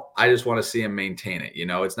now. I just want to see them maintain it.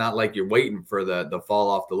 It's not like you're waiting for the fall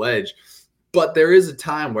off the ledge, but there is a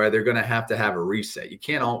time where they're going to have a reset. You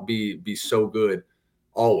can't all be so good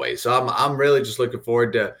always. So I'm really just looking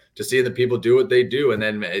forward to seeing the people do what they do. And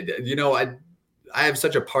then, I have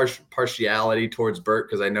such a partiality towards Bert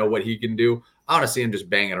because I know what he can do. I want to see him just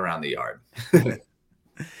banging around the yard. I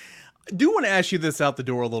do want to ask you this out the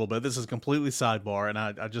door a little bit. This is completely sidebar, and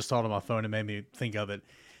I just thought on my phone and made me think of it.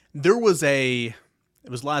 It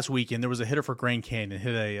was last weekend. There was a hitter for Grand Canyon,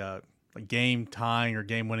 hit a game tying or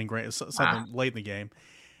game winning something late in the game.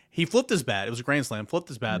 He flipped his bat. It was a grand slam. Flipped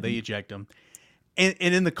his bat. Mm-hmm. They eject him. And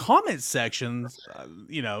in the comment section,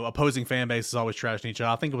 opposing fan base is always trashing each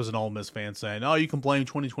other. I think it was an Ole Miss fan saying, "Oh, you can blame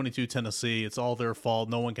 2022 Tennessee. It's all their fault.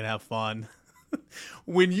 No one can have fun."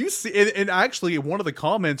 When you see, and actually one of the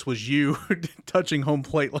comments was you touching home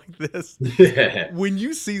plate like this. Yeah. When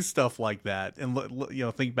you see stuff like that, and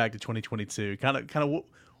think back to 2022, kind of,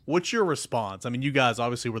 what's your response? I mean, you guys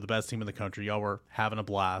obviously were the best team in the country. Y'all were having a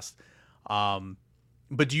blast.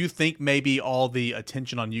 But do you think maybe all the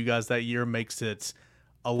attention on you guys that year makes it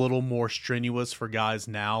a little more strenuous for guys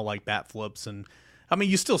now, like bat flips? And I mean,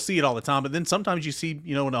 you still see it all the time, but then sometimes you see,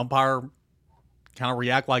 an umpire kind of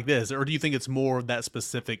react like this, or do you think it's more of that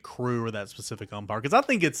specific crew or that specific umpire? Because I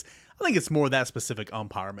think it's more that specific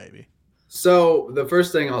umpire maybe. So the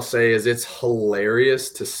first thing I'll say is it's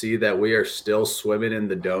hilarious to see that we are still swimming in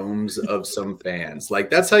the domes of some fans. Like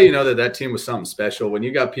that's how you know that team was something special, when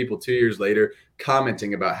you got people 2 years later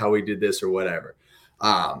commenting about how we did this or whatever.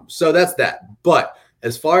 So that's that. But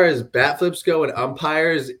as far as bat flips go and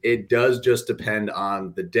umpires, it does just depend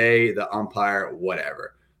on the day, the umpire,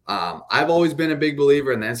 whatever. I've always been a big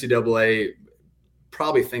believer, and the NCAA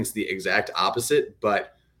probably thinks the exact opposite.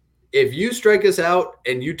 But if you strike us out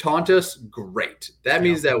and you taunt us, great. That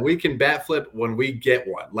means that we can bat flip when we get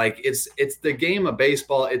one. Like it's the game of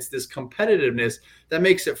baseball. It's this competitiveness that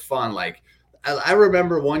makes it fun. Like I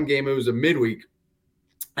remember one game, it was a midweek,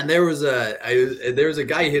 and there was a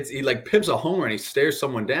guy he like pimps a homer and he stares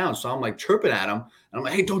someone down. So I'm like chirping at him. And I'm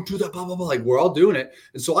like, hey, don't do that, blah, blah, blah. Like, we're all doing it.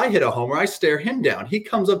 And so I hit a homer. I stare him down. He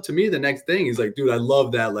comes up to me the next thing. He's like, dude, I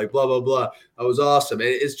love that. Like, blah, blah, blah. That was awesome.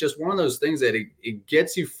 It's just one of those things that it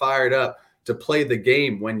gets you fired up to play the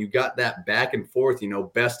game when you got that back and forth,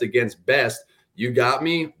 best against best. You got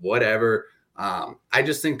me, whatever. I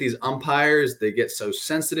just think these umpires, they get so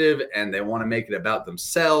sensitive and they want to make it about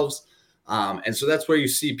themselves. And so that's where you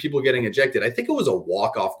see people getting ejected. I think it was a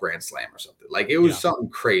walk-off grand slam or something. Like, it was something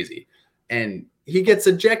crazy. And he gets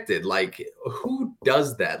ejected. Like, who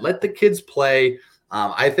does that? Let the kids play.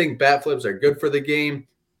 I think bat flips are good for the game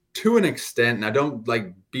to an extent. Now, don't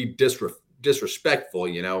like be disrespectful,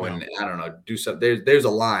 and I don't know, do something. There's a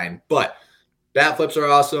line, but bat flips are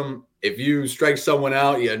awesome. If you strike someone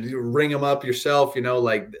out, you ring them up yourself,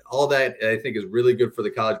 like all that I think is really good for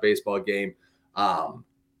the college baseball game. And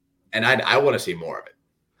I want to see more of it.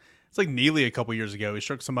 It's like Neely a couple years ago. He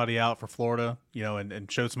struck somebody out for Florida, and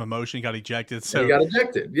showed some emotion. He got ejected. So he got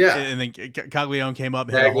ejected, yeah. And then Caglione came up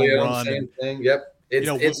and hit a home run. Same thing. Yep.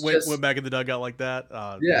 Went back in the dugout like that.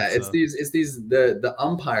 It's the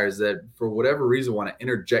umpires that for whatever reason want to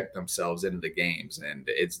interject themselves into the games, and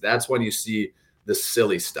that's when you see the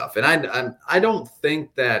silly stuff. And I don't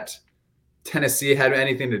think that Tennessee had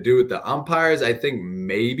anything to do with the umpires. I think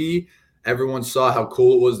maybe everyone saw how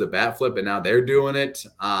cool it was the bat flip, and now they're doing it.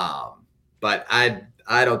 But I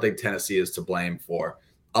don't think Tennessee is to blame for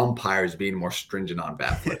umpires being more stringent on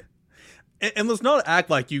bat flip. And let's not act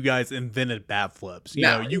like you guys invented bat flips. You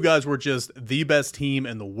know, you guys were just the best team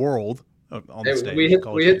in the world on the stage. We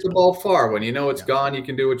hit the ball far. When you know it's gone, you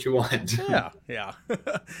can do what you want. Yeah.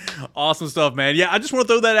 Awesome stuff, man. Yeah, I just want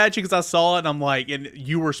to throw that at you because I saw it, and I'm like, and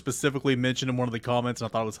you were specifically mentioned in one of the comments, and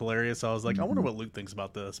I thought it was hilarious. So I was like, I wonder what Luke thinks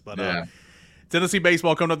about this. But Tennessee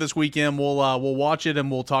baseball coming up this weekend. We'll watch it, and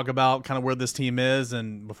we'll talk about kind of where this team is.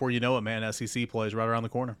 And before you know it, man, SEC plays right around the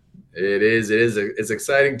corner. It is. It's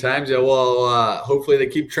exciting times. Yeah, well, hopefully they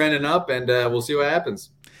keep trending up, and we'll see what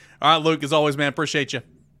happens. All right, Luke, as always, man, appreciate you.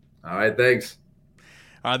 All right, thanks.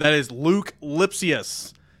 That is Luc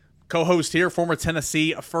Lipcius, co-host here, former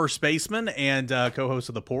Tennessee first baseman and co-host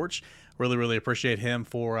of The Porch. Really, really appreciate him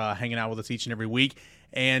for hanging out with us each and every week.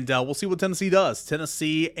 And we'll see what Tennessee does.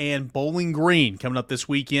 Tennessee and Bowling Green coming up this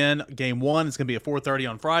weekend. Game 1 is going to be at 4:30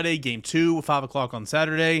 on Friday. Game 2, 5 o'clock on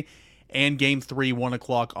Saturday. And Game 3, 1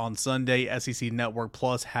 o'clock on Sunday. SEC Network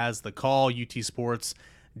Plus has the call.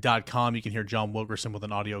 utsports.com. You can hear John Wilkerson with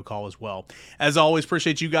an audio call as well. As always,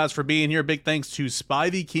 appreciate you guys for being here. Big thanks to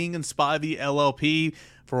Spivey King and Spivey LLP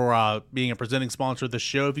for being a presenting sponsor of the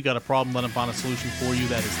show. If you got a problem, let them find a solution for you.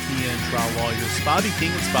 That is TN Trial Lawyers, Spivey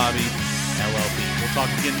King and Spivey LLP. We'll talk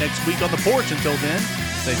again next week on The Porch. Until then,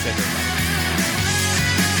 stay safe, everybody.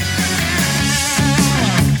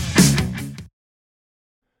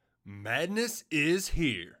 Madness is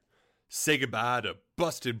here. Say goodbye to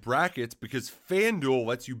busted brackets because FanDuel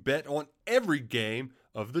lets you bet on every game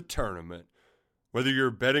of the tournament. Whether you're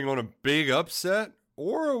betting on a big upset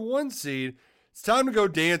or a 1 seed, it's time to go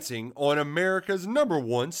dancing on America's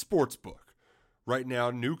 #1 sportsbook. Right now,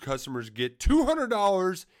 new customers get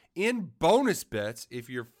 $200 in bonus bets if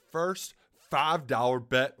your first $5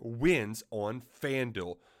 bet wins on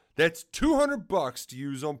FanDuel. That's $200 to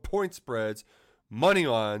use on point spreads, money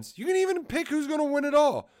lines. You can even pick who's going to win it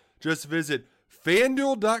all. Just visit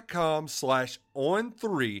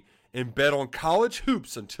FanDuel.com/on3 and bet on college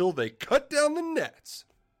hoops until they cut down the nets.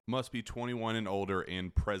 Must be 21 and older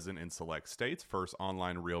and present in select states. First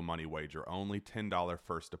online real money wager only. $10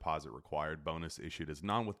 first deposit required. Bonus issued as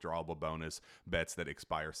non-withdrawable bonus. Bets that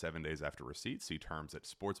expire 7 days after receipt. See terms at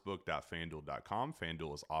sportsbook.fanduel.com.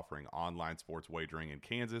 FanDuel is offering online sports wagering in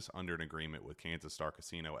Kansas under an agreement with Kansas Star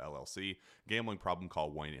Casino LLC. Gambling problem?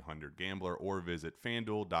 Call 1-800-GAMBLER or visit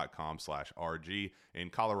fanduel.com/RG. In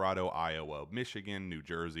Colorado, Iowa, Michigan, New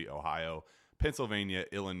Jersey, Ohio, Pennsylvania,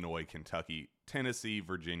 Illinois, Kentucky, Tennessee,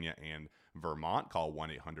 Virginia, and Vermont. Call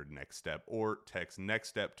 1-800-NEXT-STEP or text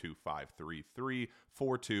NEXT-STEP to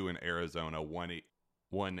 53342. In Arizona,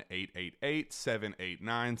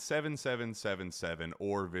 1-888-789-7777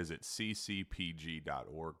 or visit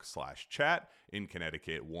ccpg.org/chat. In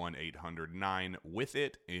Connecticut,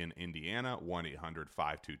 1-800-9-WITH-IT. In Indiana,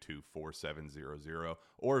 1-800-522-4700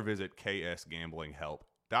 or visit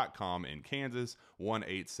ksgamblinghelp.com. In Kansas,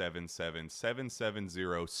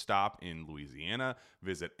 1-877-770-STOP. In Louisiana,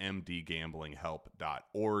 visit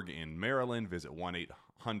mdgamblinghelp.org. In Maryland, visit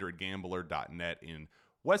 1-800-gambler.net. In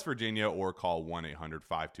West Virginia, or call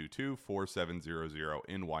 1-800-522-4700.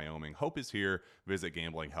 In Wyoming, hope is here. Visit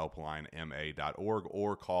gamblinghelplinema.org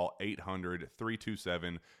or call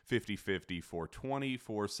 800-327-5050 for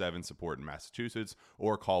 24/7 support in Massachusetts,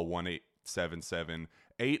 or call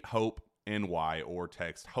 1-877-8-HOPE NY or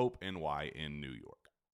text HOPE NY in New York.